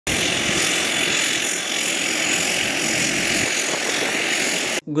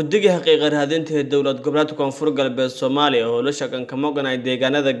Gudigii Xaqiiqa raadinta dowlad goboleedka Koonfur Galbeed Soomaaliya oo la shaqan ka maqnaa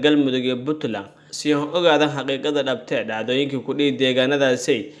deegaanada Galmudug iyo Puntland si ay ogaadaan xaqiiqada dhabta dhacdooyinkii ku dhigay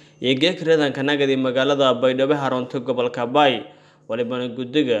deegaanadaasi iyo geekradan kanagadi magaalada Baydhabo Haroonta gobolka Bay waliba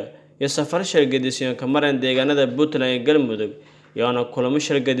gudiga iyo safar shirkadiisa ka maran deegaanada Puntland iyo Galmudug iyana kulamo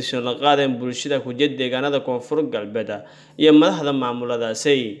shirkadiisa la qaadeen bulshada ku jeed deegaanada Koonfur Galbeed iyo madaxda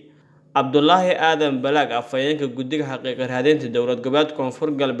maamuladaasi Abdullahi Aadan Balaag afayeenka gudiga xaqiiqa raadinta dowlad goboleedka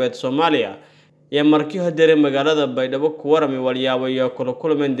Koonfur Galbeed Soomaaliya iyo markii hore magaalada Baydhabo ku warami walyaabo iyo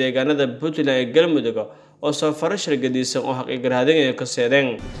kulkulmeen deegaanada Puntland iyo Galmudug oo safar shirkadiisa oo xaqiiqa raadinaya ka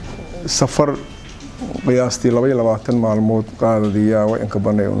seedeen safar qiyaastii 22 maalmood qaadadiya way inka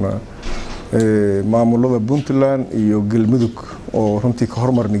baneeyna maamulada Puntland iyo Galmudug oo runtii ka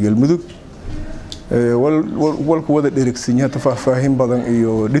hormarnay Galmudug walku wada dheregsinya tafaahfaahin badan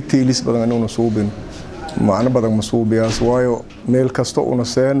iyo details badan inuu suubin macna badan masuubiyaas waayo meel kasto una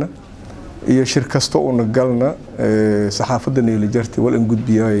seen iyo shir kasto una galna saxaafada neeli jartay wal in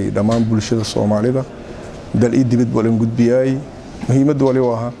gudbiyay dhamaan bulshada Soomaalida dal idibid wal in gudbiyay muhiimad wali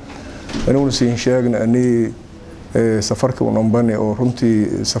waha inuu siin sheegna ani safarka una bane oo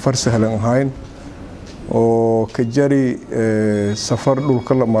runtii safar sahlan ahayn oo ka jari safar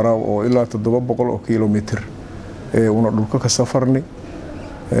dhulka la maro oo ilaa 700 kilomitir una dhulka ka safarni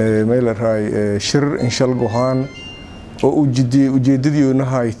meel raay shir inshal gohan oo ujeedadiina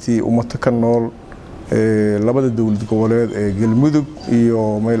hayti umata ka nool labada dawlad goboleed ee Galmudug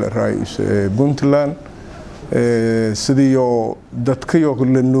iyo meel raay Puntland sidoo dadka iyo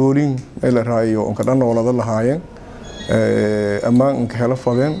la noolin meel raay oo ka dhanoolada lahaayeen amaan ka hela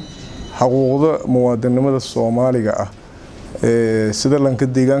fadeen حقوق مواطنين الصومالية سيدا لانك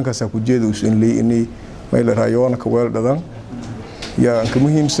ديغان كاسا كوجيد وسين لي إني ما إلى رأيوانا كوال دادان يا أنك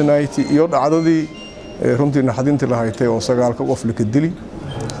مهم سنايتي يود عددي رمتي نحدين تلاهايتي وصاقال كوف لك الدلي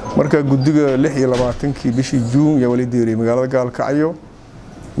مركا قدقى لحي لباتنكي بشي جون يا ولي ديري مقالة قال كعيو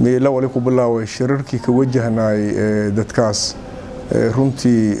ميلا وليكو بالله وشرركي كوجهناي دادكاس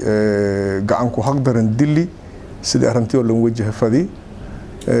رمتي قعنكو حقدرن دلي سيدا أرنتي ولا موجه فدي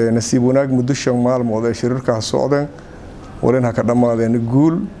نسيب وناق مدوشان مال موضوع شركة السعودة ولينها كدمادين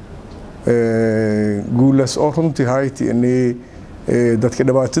قول لس أخرنتي هايتي إني دات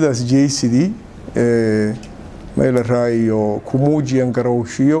كدباتي جي سي دي ما إلى رأي كوموجي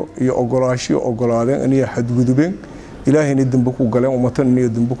انكروشيو يأغلاشيو أغلادين إني حد قدوبين إلهي ندن بكو قلن ومتن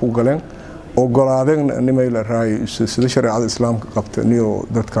ندن بكو قلن أغلادين إني ما إلى رأي سيدة شريعة الإسلام قبط إنيو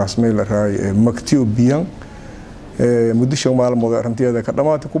دات كاس ما إلى رأي مكتيو بيان مدشان مال موضوع رنتيا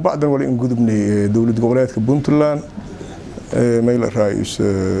كدمات وبعدين ولا نقدمني دولة جولات كبنتلان ميل الرئيس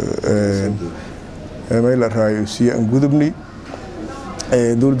ميل الرئيس نقدمني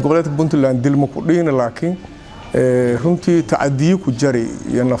دولة جولات كبنتلان دل مقولين لكن رنتي تعديه كجري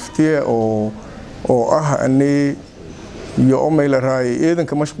ينفتيه أو أني يوم ميل الرئيس إذا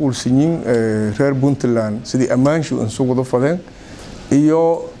كمشغول سنين غير بنتلان سدي أمان شو نسوق ضفدين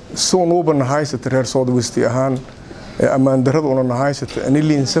يو صنوبن هاي سترير صود وستي أهان أمان درد ونا هاي ست أن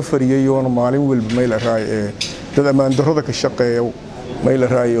اللي نسافر يجون معلم والميل الرأي ده أمان درد كالشقة ميل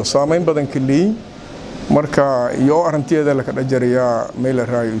الرأي وصامين بدن كلي مركا يو أرنتي هذا لك الأجرياء ميل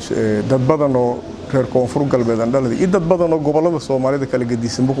الرأي ده بدنه غير كونفور قلب بدن ده الذي إذا بدنه قبل هذا الصومالي ده كله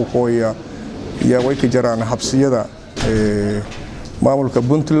قديس بكو قوية يا ويك جران حبسية ده معمول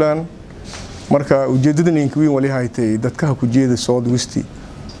كبنتلان مركا وجددني إنكوين ولي هاي تي ده كه كجيد الصاد وستي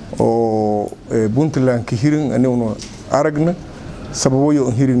oo Puntland ka hirin aniguna aragna sababoyo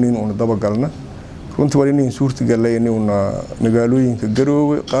hirinin oo daba galna runtii wali in suurti galay inuu magaalooyinka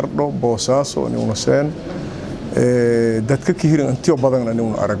Garoowe Qardho Boosaaso inuu seen dadka ka hirin intii badan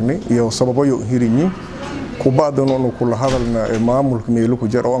inuu aragnay iyo sababoyo hirinin ku baadano inuu kula hadalna maamulka meelo ku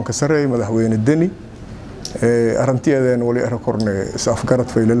jiro oo aan ka sareeyay madaxweyne Deni arintiyadan wali arakornay afgarad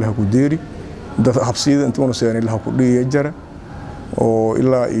faylaha ku deeri dad xabsiyada intuu seen ilaha ku dhiyay jara oo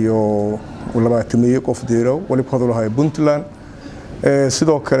ilaa iyo 20 qof deerow wali ku hadlahay Puntland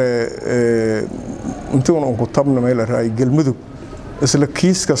sidoo kale intii uu ku tabna meel raay Galmudug isla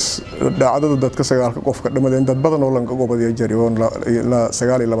kiiskas dhacdada dadka 9 qof ka dhamadeen dad badan oo lanka gobadii jariyoon la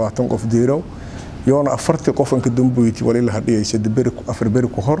 29 qof deerow yoona 40 qof ka dambuyti wali la hadiyay 4 beri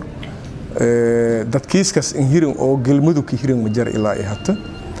ku hor dad kiiskas in hirin oo Galmudug ka hirin ma jar ilaa ay hata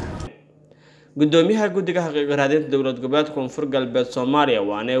gudoomiyaha gudiga xaqiiqa raadinta dowlad goboleedka Koonfur Galbeed Soomaaliya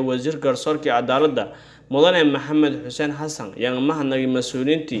waana wasiir garsoorka cadaaladda mudane Maxamed Xuseen Xasan yang mahadnaqay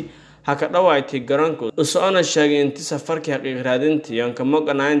mas'uuliyiintii haka dhawaaytay garoonka usoo sheegay intii safarka xaqiiqa raadinta yang ka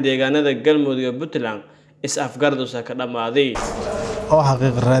maqnaan deegaanada Galmudug iyo Puntland is afgardusa ka dhamaaday oo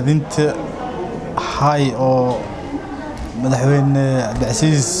xaqiiqa raadinta hay oo madaxweyne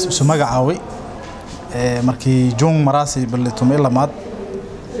Cabdicasiis soo magacaaway markii joong maraasi ballitum ilamaad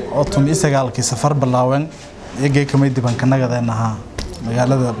oo tum isagaalkii safar balaawen iyagay kamay diban kanagadeena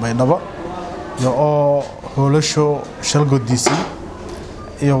magaalada Baydhabo iyo oo hoolasho shalgoodiisi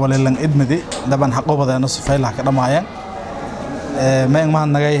iyo waleelan idmadi daban xaqobadeena safaylaha ka dhamaayeen ma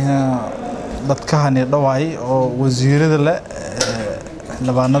nagay dadka hani dhawaay oo wasiirada la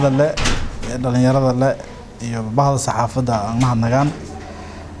labaanada la dhalinyarada la iyo bahda saxaafada ma nagaan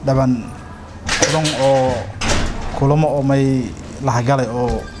daban kulan oo kulamo oo may la galay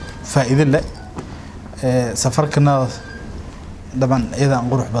oo faa'iido leh safarkana daban iyada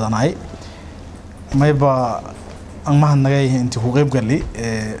qurux badanaay mayba ma nagay intii ku qayb gali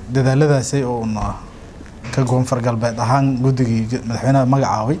dadaaladaas oo ka goonfar galbeed ahaan Gudigii madaxweynaha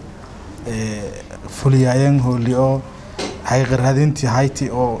magacaaway fuliyayeen hooliyo xaqiiqa raadintii hayti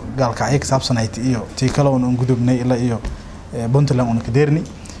oo Galkacyo saabsanayti iyo tii kale oo gudubnay ilaa iyo Puntland oo ka deerni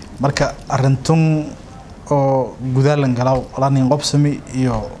marka arintun oo gudaalan galaaw laanin qobsami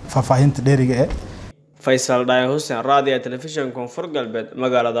iyo faahfaahinta dheeriga Faisal Dayan Hussein, Raadinta Television Koonfur Galbeed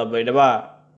magaalada Baydhabo.